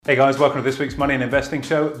Hey guys, welcome to this week's Money and Investing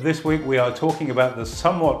Show. This week we are talking about the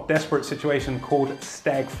somewhat desperate situation called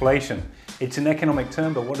stagflation. It's an economic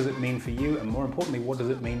term, but what does it mean for you? And more importantly, what does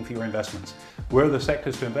it mean for your investments? Where are the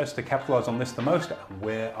sectors to invest to capitalize on this the most? And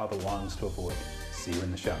where are the ones to avoid? See you in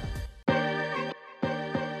the show.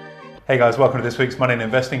 Hey guys, welcome to this week's Money and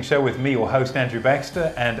Investing Show with me, your host, Andrew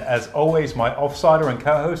Baxter. And as always, my offsider and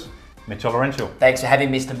co-host, Mitchell Laurential. Thanks for having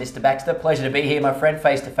me, Mr. Baxter. Pleasure to be here, my friend,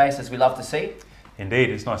 face to face, as we love to see.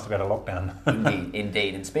 Indeed, it's nice to be out of lockdown.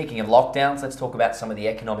 Indeed. And speaking of lockdowns, let's talk about some of the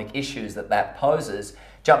economic issues that poses.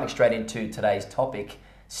 Jumping straight into today's topic,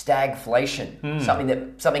 stagflation.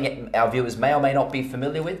 Something our viewers may or may not be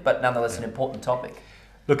familiar with, but nonetheless an important topic.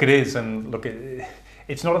 Look, it is, and look,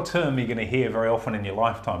 it's not a term you're going to hear very often in your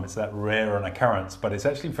lifetime. It's that rare an occurrence, but it's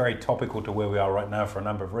actually very topical to where we are right now for a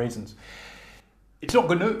number of reasons. It's not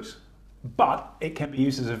good news, but it can be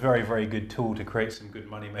used as a very, very good tool to create some good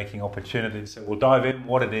money-making opportunities. So we'll dive in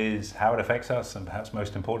what it is, how it affects us, and perhaps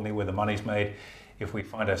most importantly, where the money's made if we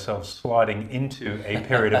find ourselves sliding into a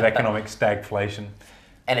period of economic stagflation.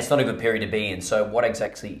 And it's not a good period to be in. So what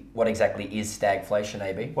exactly is stagflation,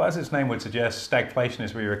 AB? Well, as its name would suggest, stagflation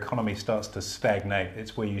is where your economy starts to stagnate.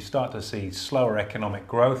 It's where you start to see slower economic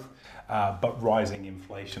growth, but rising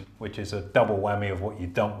inflation, which is a double whammy of what you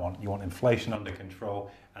don't want. You want inflation under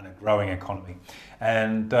control and a growing economy.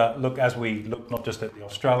 And look, as we look not just at the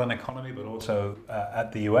Australian economy, but also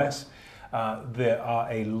at the US, there are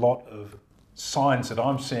a lot of signs that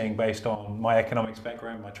I'm seeing based on my economics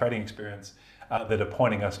background, my trading experience, that are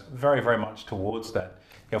pointing us very, very much towards that.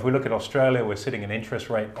 If we look at Australia, we're sitting an interest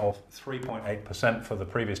rate of 3.8% for the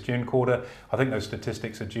previous June quarter. I think those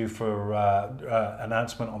statistics are due for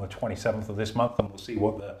announcement on the 27th of this month, and we'll see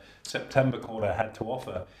what the September quarter had to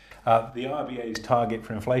offer. The RBA's target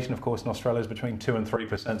for inflation, of course, in Australia is between 2 and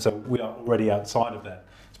 3%, so we are already outside of that.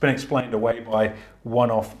 It's been explained away by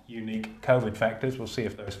one-off unique COVID factors. We'll see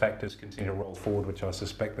if those factors continue to roll forward, which I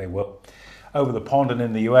suspect they will. Over the pond and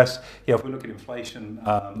in the US, if we look at inflation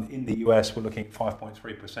in the US, we're looking at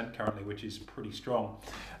 5.3% currently, which is pretty strong.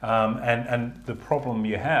 And the problem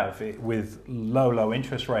you have with low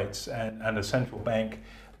interest rates and a central bank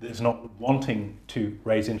that's not wanting to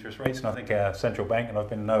raise interest rates, and I think our central bank, and I've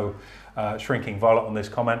been no shrinking violet on this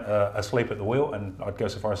comment, asleep at the wheel, and I'd go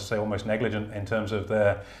so far as to say almost negligent in terms of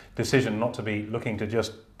their decision not to be looking to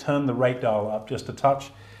just turn the rate dial up just a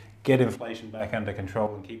touch, get inflation back under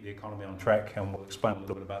control and keep the economy on track, and we'll explain a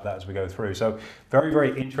little bit about that as we go through. So very,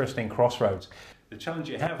 very interesting crossroads. The challenge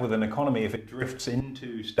you have with an economy, if it drifts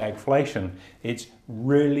into stagflation, it's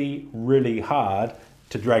really, really hard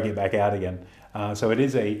to drag it back out again. So it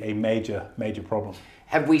is a major problem.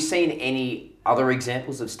 Have we seen any other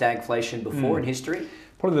examples of stagflation before in history?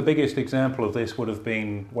 Probably the biggest example of this would have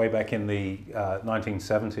been way back in the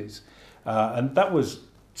 1970s. And that was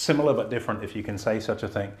similar but different, if you can say such a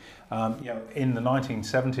thing. In the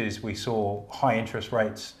 1970s, we saw high interest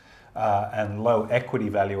rates and low equity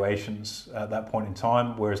valuations at that point in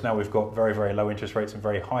time, whereas now we've got very, very low interest rates and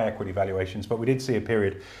very high equity valuations. But we did see a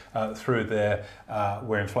period through there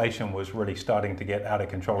where inflation was really starting to get out of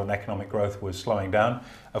control and economic growth was slowing down.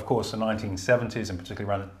 Of course, the 1970s, and particularly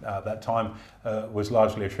around that time, was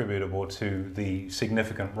largely attributable to the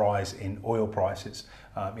significant rise in oil prices.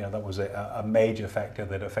 That was a major factor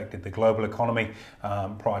that affected the global economy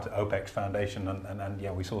prior to OPEC's foundation,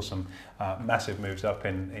 and we saw some massive moves up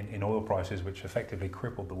in oil prices, which effectively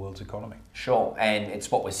crippled the world's economy. Sure, and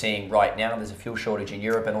it's what we're seeing right now. There's a fuel shortage in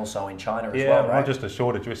Europe and also in China as well, Yeah, right? not just a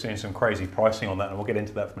shortage, we're seeing some crazy pricing on that, and we'll get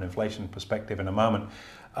into that from an inflation perspective in a moment.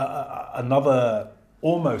 Another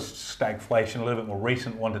almost stagflation, a little bit more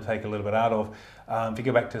recent one to take a little bit out of. If you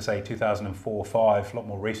go back to, say, 2004-05, a lot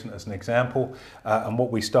more recent as an example, and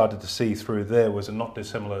what we started to see through there was a not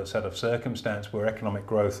dissimilar set of circumstance where economic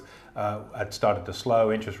growth had started to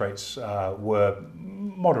slow. Interest rates were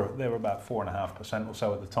moderate. They were about 4.5% or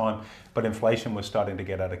so at the time, but inflation was starting to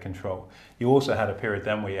get out of control. You also had a period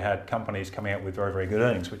then where you had companies coming out with very, very good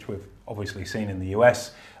earnings, which we've obviously seen in the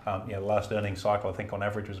US. The last earnings cycle, I think on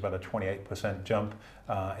average, was about a 28% jump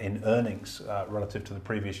in earnings relative to the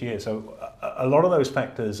previous year. So a lot of those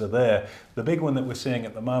factors are there. The big one that we're seeing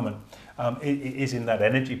at the moment is in that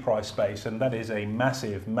energy price space, and that is a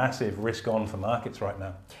massive, massive risk on for markets right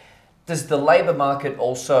now. Does the labour market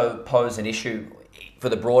also pose an issue for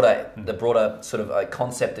the broader sort of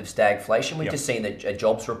concept of stagflation? We've just seen a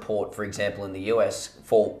jobs report, for example, in the US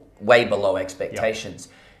fall way below expectations.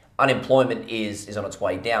 unemployment is on its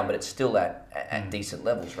way down, but it's still at decent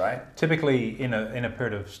levels, right? Typically, in a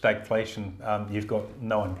period of stagflation, you've got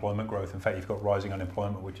no employment growth. In fact, you've got rising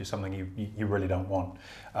unemployment, which is something you really don't want.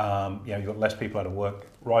 You've got less people out of work,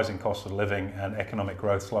 rising cost of living, and economic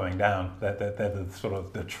growth slowing down. They're the sort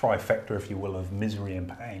of the trifecta, if you will, of misery and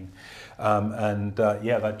pain.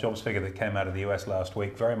 That jobs figure that came out of the US last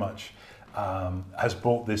week very much has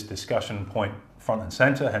brought this discussion point front and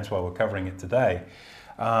center, hence why we're covering it today.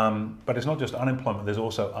 But it's not just unemployment, there's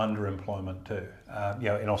also underemployment too.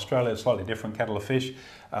 In Australia, it's slightly different kettle of fish.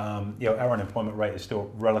 Our unemployment rate is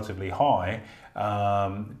still relatively high,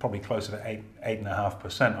 probably closer to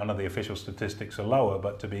 8.5%. I know the official statistics are lower,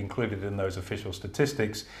 but to be included in those official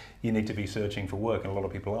statistics, you need to be searching for work, and a lot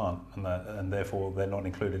of people aren't, and therefore they're not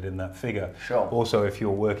included in that figure. Sure. Also, if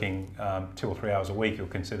you're working 2 or 3 hours a week, you're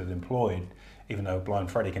considered employed, even though Blind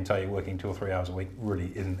Freddy can tell you working 2 or 3 hours a week really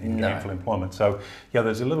isn't in gainful employment. So,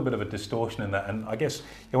 there's a little bit of a distortion in that. And I guess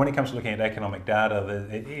when it comes to looking at economic data,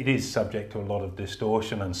 it is subject to a lot of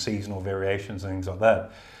distortion and seasonal variations and things like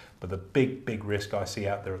that. But the big risk I see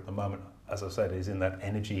out there at the moment, as I said, is in that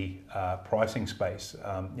energy pricing space.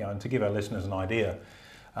 And to give our listeners an idea,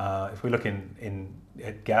 if we look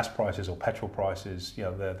at gas prices or petrol prices,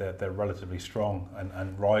 they're relatively strong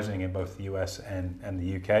and rising in both the US and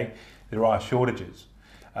the UK. There are shortages,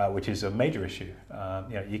 which is a major issue.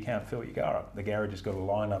 You can't fill your car up. The garage has got to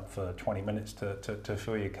line up for 20 minutes to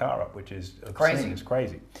fill your car up, which is crazy. It's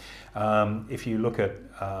crazy. If you look at,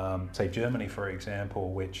 say, Germany, for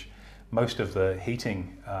example, which most of the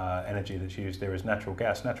heating energy that's used there is natural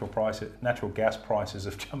gas. Natural gas prices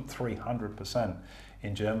have jumped 300%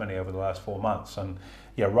 in Germany over the last 4 months, and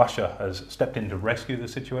Russia has stepped in to rescue the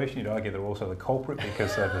situation. You'd argue they're also the culprit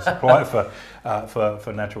because they're the supplier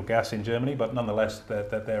for natural gas in Germany, but nonetheless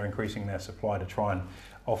they're increasing their supply to try and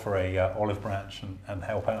offer a olive branch and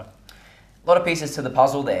help out. A lot of pieces to the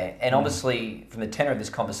puzzle there, and obviously from the tenor of this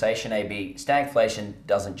conversation, AB, stagflation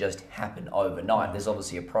doesn't just happen overnight. There's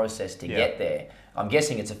obviously a process to get there. I'm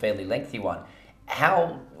guessing it's a fairly lengthy one.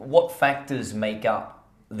 What factors make up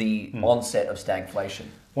the onset of stagflation?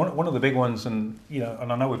 One of the big ones, and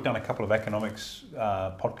I know we've done a couple of economics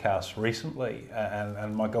podcasts recently,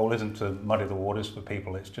 and my goal isn't to muddy the waters for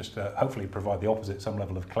people. It's just to hopefully provide the opposite, some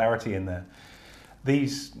level of clarity in there.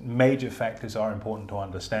 These major factors are important to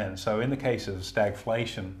understand. So in the case of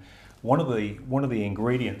stagflation, one of the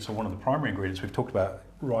ingredients, or one of the primary ingredients, we've talked about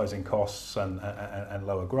rising costs and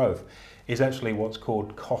lower growth, is actually what's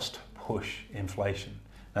called cost push inflation.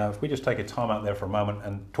 Now, if we just take a time out there for a moment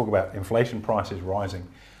and talk about inflation prices rising,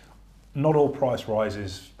 not all price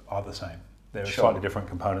rises are the same. There are slightly different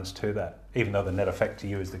components to that. Even though the net effect to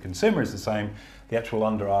you as the consumer is the same, the actual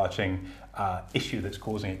underarching issue that's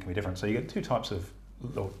causing it can be different. So you get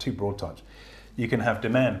two broad types. You can have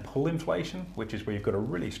demand pull inflation, which is where you've got a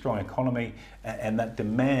really strong economy and that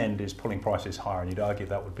demand is pulling prices higher. And you'd argue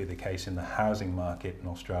that would be the case in the housing market in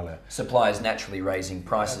Australia. Supply is naturally raising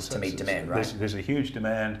prices to meet demand, right? There's a huge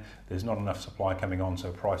demand, there's not enough supply coming on,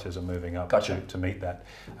 so prices are moving up to meet that.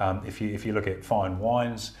 If you look at fine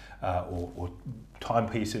wines or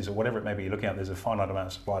timepieces or whatever it may be you're looking at, there's a finite amount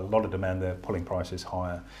of supply, a lot of demand there, pulling prices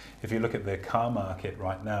higher. If you look at the car market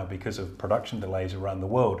right now, because of production delays around the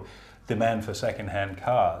world, demand for second-hand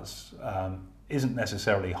cars isn't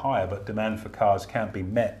necessarily higher, but demand for cars can't be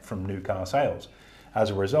met from new car sales. As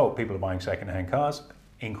a result, people are buying second-hand cars,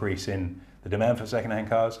 increase in the demand for second-hand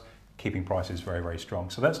cars, keeping prices very, very strong.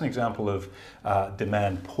 So that's an example of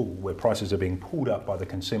demand pull, where prices are being pulled up by the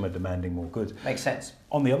consumer demanding more goods. Makes sense.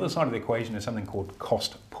 On the other side of the equation is something called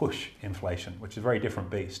cost push inflation, which is a very different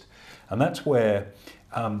beast. And that's where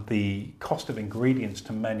the cost of ingredients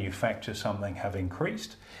to manufacture something have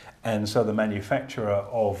increased. And so the manufacturer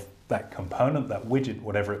of that component, that widget,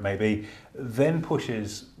 whatever it may be, then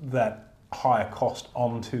pushes that higher cost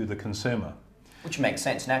onto the consumer. Which makes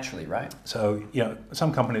sense naturally, right? So,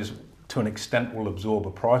 some companies to an extent will absorb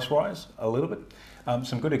a price rise a little bit.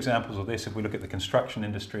 Some good examples of this, if we look at the construction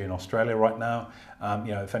industry in Australia right now,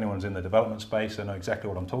 if anyone's in the development space, they know exactly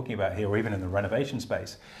what I'm talking about here, or even in the renovation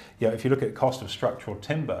space. If you look at cost of structural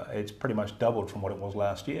timber, it's pretty much doubled from what it was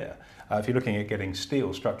last year. If you're looking at getting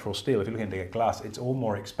steel, structural steel, if you're looking to get glass, it's all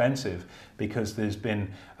more expensive because there's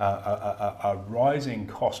been a rising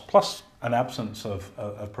cost, plus an absence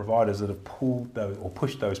of providers that have pulled those or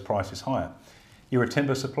pushed those prices higher. You're a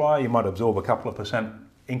timber supplier, you might absorb a couple of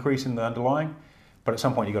 % increase in the underlying, but at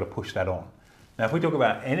some point you've got to push that on. Now, if we talk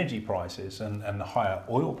about energy prices and the higher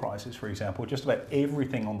oil prices, for example, just about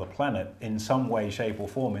everything on the planet in some way, shape or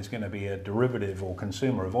form is going to be a derivative or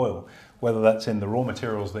consumer of oil, whether that's in the raw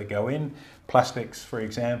materials that go in, plastics, for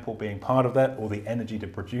example, being part of that, or the energy to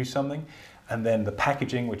produce something, and then the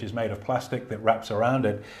packaging, which is made of plastic that wraps around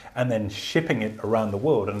it, and then shipping it around the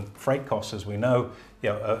world. And freight costs, as we know,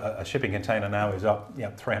 a shipping container now is up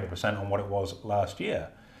 300% on what it was last year.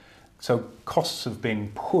 So costs have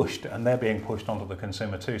been pushed, and they're being pushed onto the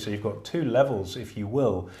consumer too. So you've got two levels, if you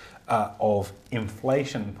will, of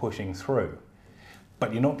inflation pushing through,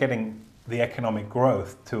 but you're not getting the economic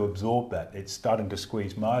growth to absorb that. It's starting to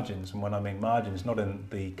squeeze margins, and when I mean margins, not in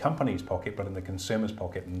the company's pocket, but in the consumer's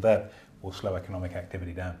pocket, and that will slow economic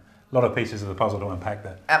activity down. A lot of pieces of the puzzle to unpack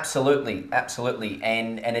that. Absolutely, absolutely.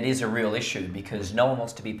 And it is a real issue because no one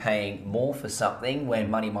wants to be paying more for something when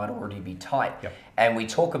money might already be tight. Yep. And we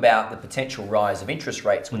talk about the potential rise of interest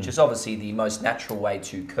rates, which is obviously the most natural way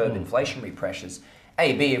to curb inflationary pressures.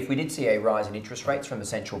 A, B, if we did see a rise in interest rates from the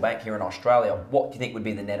central bank here in Australia, what do you think would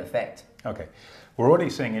be the net effect? Okay. We're already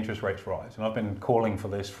seeing interest rates rise, and I've been calling for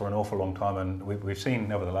this for an awful long time, and we've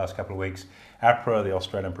seen over the last couple of weeks, APRA, the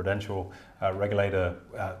Australian Prudential regulator,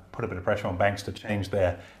 put a bit of pressure on banks to change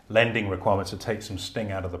their lending requirements to take some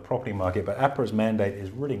sting out of the property market, but APRA's mandate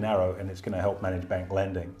is really narrow, and it's going to help manage bank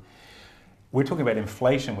lending. We're talking about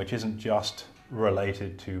inflation, which isn't just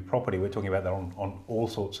related to property. We're talking about that on all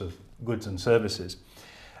sorts of goods and services.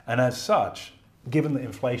 And as such, given that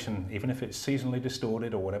inflation, even if it's seasonally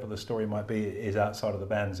distorted or whatever the story might be, is outside of the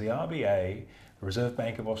bands, the RBA, the Reserve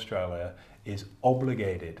Bank of Australia, is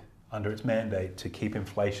obligated under its mandate to keep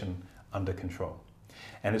inflation under control.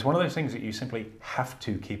 And it's one of those things that you simply have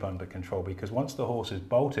to keep under control, because once the horse is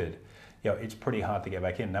bolted, it's pretty hard to get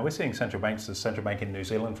back in. Now, we're seeing central banks, the central bank in New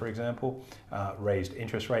Zealand, for example, raised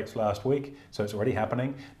interest rates last week. So it's already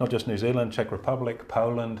happening. Not just New Zealand, Czech Republic,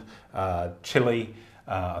 Poland, Chile,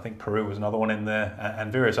 I think Peru was another one in there,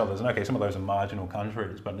 and various others. And okay, some of those are marginal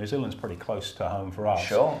countries, but New Zealand's pretty close to home for us.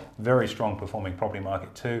 Sure. Very strong performing property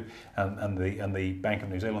market too, and the Bank of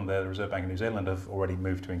New Zealand, the Reserve Bank of New Zealand, have already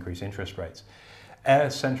moved to increase interest rates.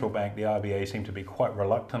 As central bank, the RBA seem to be quite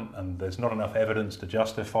reluctant, and there's not enough evidence to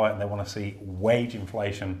justify it, and they want to see wage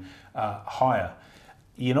inflation higher.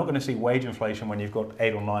 You're not going to see wage inflation when you've got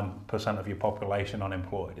 8 or 9% of your population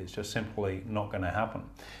unemployed. It's just simply not going to happen.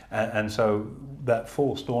 And so that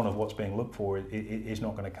false dawn of what's being looked for is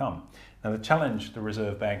not going to come. Now, the challenge the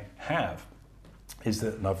Reserve Bank have is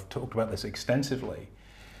that, and I've talked about this extensively,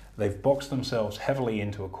 they've boxed themselves heavily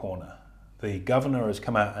into a corner. The governor has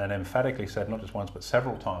come out and emphatically said, not just once, but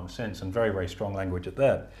several times since, and very, very strong language at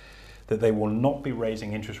that they will not be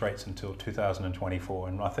raising interest rates until 2024.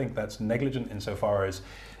 And I think that's negligent insofar as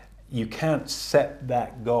you can't set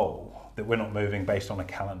that goal that we're not moving based on a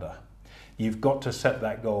calendar. You've got to set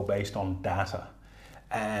that goal based on data.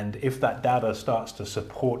 And if that data starts to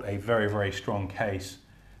support a very, very strong case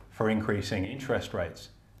for increasing interest rates,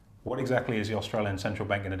 what exactly is the Australian Central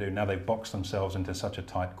Bank going to do now they've boxed themselves into such a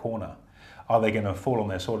tight corner? Are they going to fall on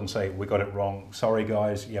their sword and say, we got it wrong, sorry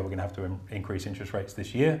guys, we're going to have to increase interest rates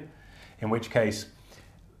this year? In which case,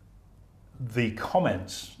 the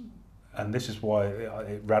comments, and this is why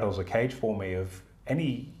it rattles a cage for me, of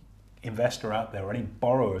any investor out there or any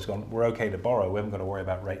borrower has gone, we're okay to borrow, we haven't got to worry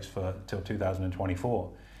about rates till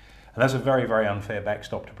 2024. And that's a very, very unfair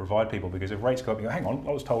backstop to provide people, because if rates go up, you go, hang on,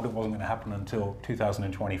 I was told it wasn't going to happen until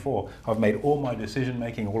 2024. I've made all my decision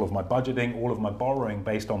making, all of my budgeting, all of my borrowing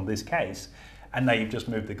based on this case, and now you've just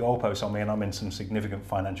moved the goalposts on me and I'm in some significant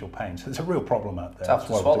financial pain. So it's a real problem out there. Tough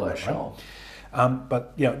to swallow, sure.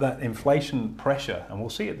 But that inflation pressure, and we'll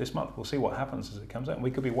see it this month, we'll see what happens as it comes out, and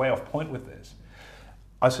we could be way off point with this.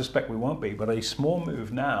 I suspect we won't be, but a small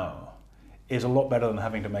move now is a lot better than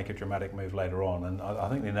having to make a dramatic move later on. And I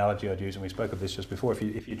think the analogy I'd use, and we spoke of this just before,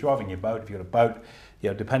 if you're driving your boat, if you've got a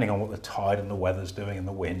boat, depending on what the tide and the weather's doing and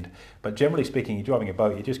the wind, but generally speaking, you're driving a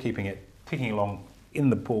boat, you're just keeping it ticking along in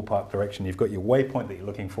the ballpark direction. You've got your waypoint that you're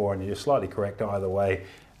looking for, and you're just slightly correct either way,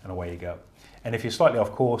 and away you go. And if you're slightly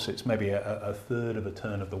off course, it's maybe a third of a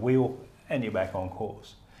turn of the wheel, and you're back on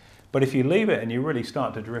course. But if you leave it and you really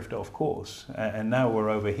start to drift off course, and now we're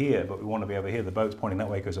over here, but we want to be over here, the boat's pointing that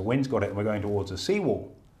way because the wind's got it, and we're going towards a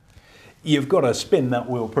seawall, you've got to spin that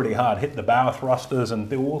wheel pretty hard, hit the bow thrusters, and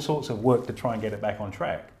do all sorts of work to try and get it back on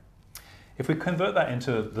track. If we convert that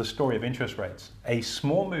into the story of interest rates, a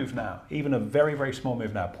small move now, even a very, very small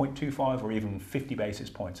move now, 0.25 or even 50 basis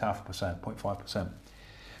points, 0.5%, 0.5%,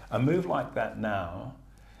 a move like that now,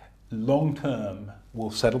 long term, will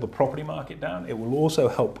settle the property market down. It will also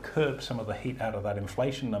help curb some of the heat out of that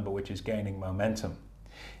inflation number, which is gaining momentum.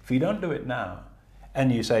 If you don't do it now,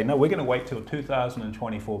 and you say, no, we're going to wait till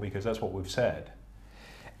 2024 because that's what we've said,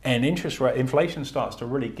 and inflation starts to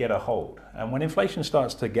really get a hold. And when inflation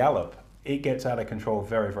starts to gallop, it gets out of control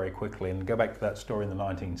very, very quickly. And go back to that story in the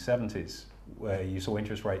 1970s where you saw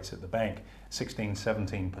interest rates at the bank 16,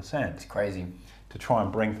 17%. It's crazy. To try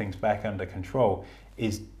and bring things back under control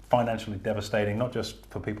is financially devastating, not just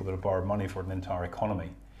for people that have borrowed money, for an entire economy.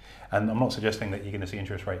 And I'm not suggesting that you're going to see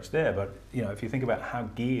interest rates there, but if you think about how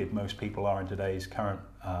geared most people are in today's current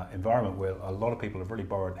environment, where a lot of people have really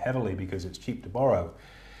borrowed heavily because it's cheap to borrow,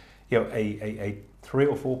 a 3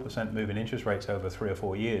 or 4% move in interest rates over 3 or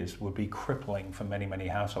 4 years would be crippling for many, many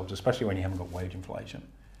households, especially when you haven't got wage inflation.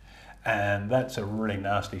 And that's a really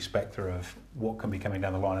nasty spectre of what can be coming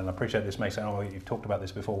down the line. And I appreciate this may sound, oh, you've talked about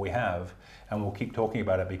this before. We have, and we'll keep talking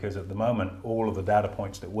about it, because at the moment, all of the data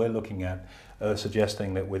points that we're looking at are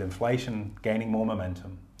suggesting that with inflation gaining more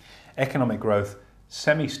momentum, economic growth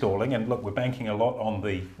semi-stalling, and look, we're banking a lot on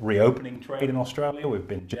the reopening trade in Australia. We've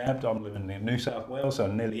been jabbed. I'm living in New South Wales, so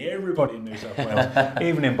nearly everybody in New South Wales,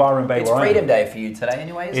 even in Byron Bay, it's Freedom Day for you today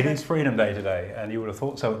anyway, isn't it? It is Freedom Day today, and you would have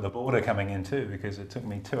thought so at the border coming in too, because it took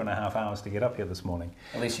me 2.5 hours to get up here this morning.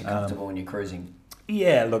 At least you're comfortable when you're cruising.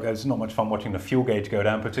 Yeah, look, it's not much fun watching the fuel gauge go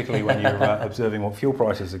down, particularly when you're observing what fuel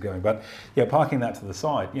prices are going. But parking that to the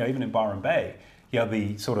side, even in Byron Bay,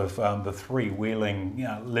 the sort of the three-wheeling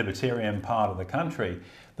libertarian part of the country,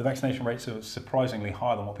 the vaccination rates are surprisingly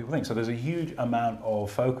higher than what people think. So there's a huge amount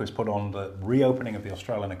of focus put on the reopening of the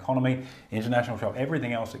Australian economy, international travel,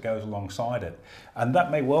 everything else that goes alongside it. And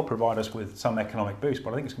that may well provide us with some economic boost,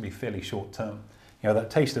 but I think it's going to be fairly short term.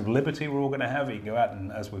 That taste of liberty we're all going to have. You can go out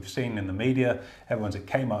and, as we've seen in the media, everyone's at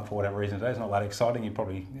Kmart for whatever reason today. It's not that exciting. You'd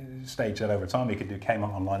probably stage that over time. You could do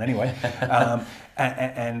Kmart online anyway.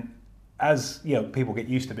 And as people get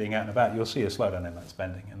used to being out and about, you'll see a slowdown in that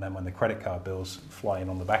spending. And then when the credit card bills fly in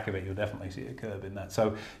on the back of it, you'll definitely see a curve in that.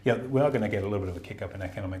 So we are going to get a little bit of a kick up in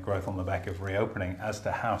economic growth on the back of reopening. As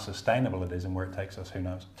to how sustainable it is and where it takes us, who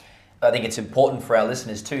knows? I think it's important for our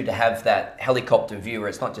listeners too to have that helicopter view where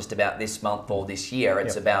it's not just about this month or this year,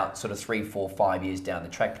 it's about sort of 3, 4, 5 years down the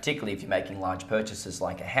track, particularly if you're making large purchases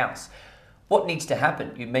like a house. What needs to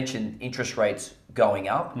happen? You mentioned interest rates going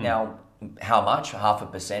up. Now, how much?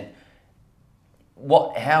 0.5%.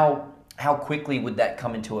 How quickly would that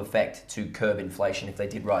come into effect to curb inflation if they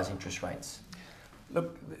did rise interest rates?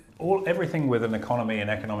 Look, everything with an economy and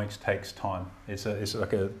economics takes time. It's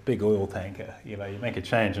like a big oil tanker. You make a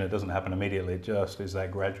change and it doesn't happen immediately. It just is that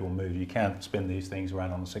gradual move. You can't spin these things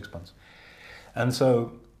around on a sixpence. And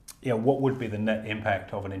so, what would be the net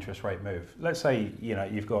impact of an interest rate move? Let's say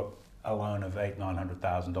you've got a loan of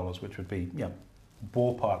 $800,000-900,000, which would be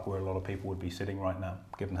ballpark where a lot of people would be sitting right now,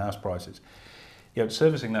 given house prices.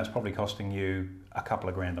 Servicing that's probably costing you a couple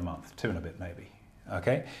of grand a month, 2 and a bit maybe.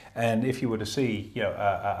 Okay, and if you were to see a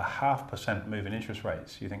 0.5% move in interest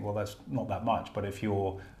rates, you think, well, that's not that much. But if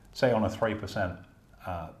you're, say, on a 3%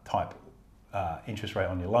 type interest rate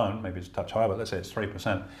on your loan, maybe it's a touch higher, but let's say it's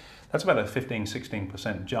 3%, that's about a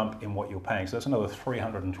 15-16% jump in what you're paying. So that's another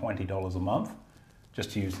 $320 a month,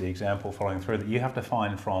 just to use the example following through, that you have to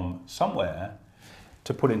find from somewhere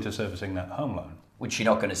to put into servicing that home loan. Which you're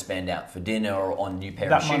not going to spend out for dinner or on a new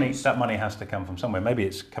pair of shoes. That money has to come from somewhere. Maybe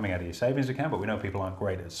it's coming out of your savings account, but we know people aren't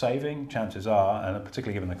great at saving. Chances are, and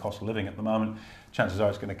particularly given the cost of living at the moment, chances are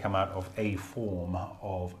it's going to come out of a form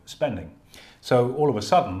of spending. So all of a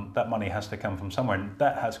sudden, that money has to come from somewhere, and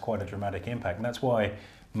that has quite a dramatic impact. And that's why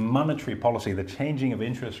monetary policy, the changing of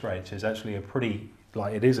interest rates, is actually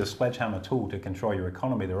it is a sledgehammer tool to control your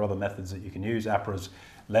economy. There are other methods that you can use. APRA's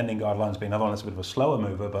lending guidelines being another one that's a bit of a slower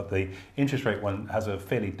mover, but the interest rate one has a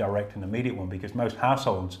fairly direct and immediate one, because most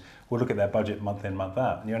households will look at their budget month in, month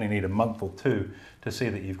out, and you only need a month or two to see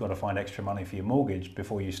that you've got to find extra money for your mortgage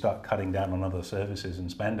before you start cutting down on other services and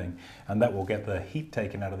spending, and that will get the heat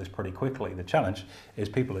taken out of this pretty quickly. The challenge is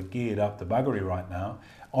people are geared up to buggery right now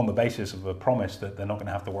on the basis of a promise that they're not going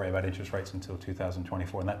to have to worry about interest rates until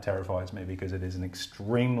 2024, and that terrifies me, because it is an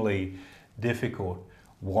extremely difficult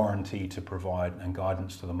warranty to provide and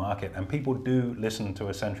guidance to the market. And people do listen to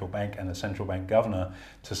a central bank and a central bank governor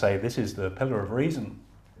to say this is the pillar of reason.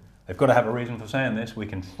 They've got to have a reason for saying this. We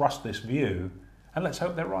can trust this view, and let's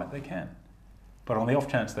hope they're right. They can. But on the off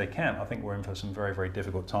chance they can't, I think we're in for some very, very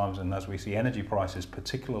difficult times. And as we see energy prices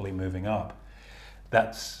particularly moving up,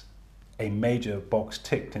 that's a major box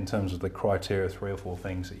ticked in terms of the criteria, 3 or 4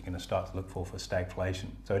 things that you're going to start to look for stagflation.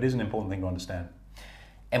 So it is an important thing to understand.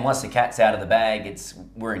 And once the cat's out of the bag,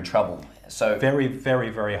 we're in trouble. So very, very,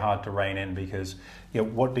 very hard to rein in, because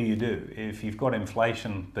what do you do if you've got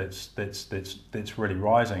inflation that's really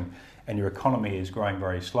rising, and your economy is growing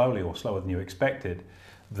very slowly or slower than you expected?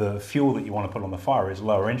 the fuel that you want to put on the fire is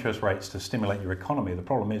lower interest rates to stimulate your economy. The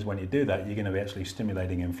problem is when you do that, you're going to be actually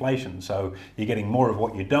stimulating inflation. So you're getting more of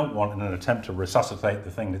what you don't want in an attempt to resuscitate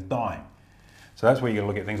the thing that's dying. So that's where you got to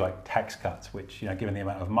look at things like tax cuts, which, given the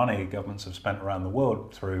amount of money governments have spent around the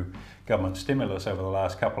world through government stimulus over the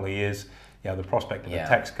last couple of years, the prospect of a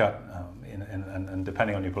tax cut, and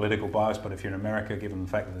depending on your political bias, but if you're in America, given the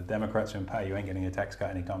fact that the Democrats are in power, you ain't getting a tax cut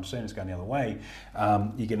anytime soon, it's going the other way,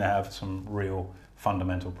 you're going to have some real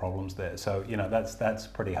fundamental problems there. So, that's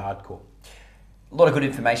pretty hardcore. A lot of good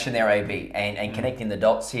information there, AB, and connecting the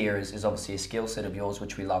dots here is obviously a skill set of yours,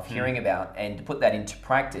 which we love hearing about. And to put that into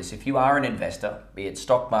practice, if you are an investor, be it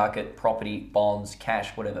stock market, property, bonds, cash,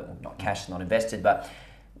 whatever, well, not cash is not invested, but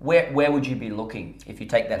where would you be looking if you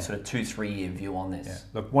take that sort of 2-3 year view on this?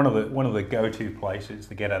 Yeah. Look, one of the go-to places,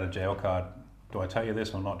 the get out of jail card. Do I tell you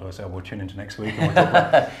this or not? Do I say, we'll tune into next week and we'll talk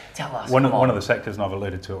about Tell us. One of the sectors, and I've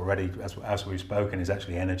alluded to it already as we've spoken, is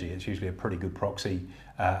actually energy. It's usually a pretty good proxy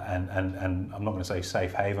and I'm not going to say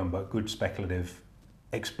safe haven, but good speculative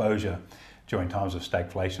exposure during times of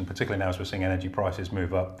stagflation, particularly now as we're seeing energy prices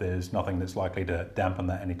move up. There's nothing that's likely to dampen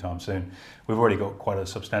that anytime soon. We've already got quite a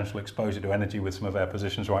substantial exposure to energy with some of our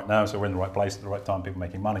positions right now, so we're in the right place at the right time, people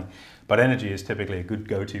making money. But energy is typically a good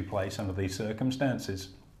go-to place under these circumstances.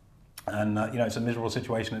 And it's a miserable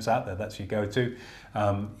situation that's out there. That's your go-to.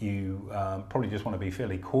 You probably just want to be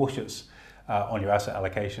fairly cautious on your asset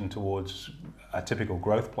allocation towards a typical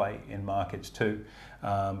growth play in markets too,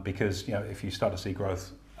 because if you start to see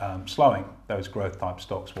growth slowing, those growth type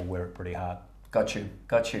stocks will wear it pretty hard. Got you.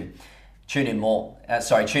 Tune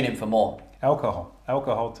in for more.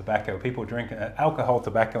 Alcohol, tobacco. People drink alcohol,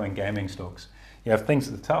 tobacco, and gaming stocks. If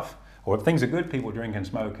things are tough, or if things are good, people drink and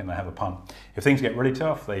smoke and they have a punt. If things get really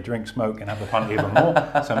tough, they drink, smoke, and have the punt even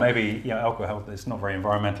more. So maybe alcohol is not very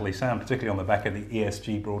environmentally sound, particularly on the back of the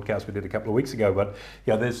ESG broadcast we did a couple of weeks ago. But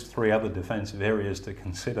there's 3 other defensive areas to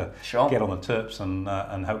consider. Sure. Get on the terps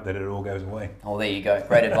and hope that it all goes away. Oh, there you go.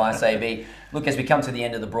 Great advice, AB. Look, as we come to the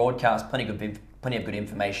end of the broadcast, plenty of good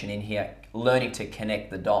information in here. Learning to connect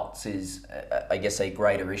the dots is, I guess, a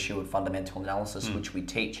greater issue of fundamental analysis, which we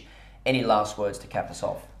teach. Any last words to cap us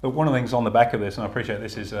off? But one of the things on the back of this, and I appreciate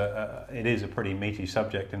this is it is a pretty meaty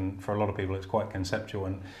subject, and for a lot of people it's quite conceptual,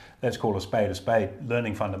 and let's call a spade a spade.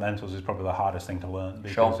 Learning fundamentals is probably the hardest thing to learn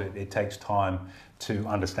because it takes time to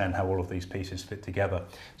understand how all of these pieces fit together.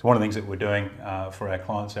 So one of the things that we're doing for our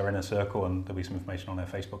clients, our inner circle, and there'll be some information on our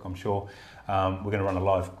Facebook, I'm sure, we're going to run a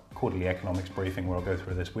live quarterly economics briefing where I'll go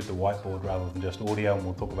through this with the whiteboard rather than just audio, and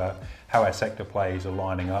we'll talk about how our sector plays are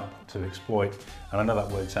lining up to exploit, and I know that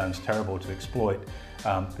word sounds terrible, to exploit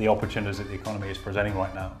the opportunities that the economy is presenting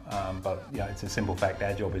right now. But it's a simple fact.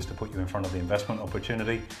 Our job is to put you in front of the investment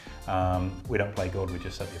opportunity. We don't play God, we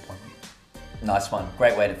just set the appointment. Nice one.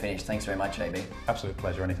 Great way to finish. Thanks very much, AB. Absolute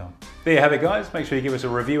pleasure, anytime. There you have it, guys. Make sure you give us a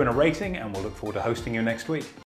review and a rating, and we'll look forward to hosting you next week.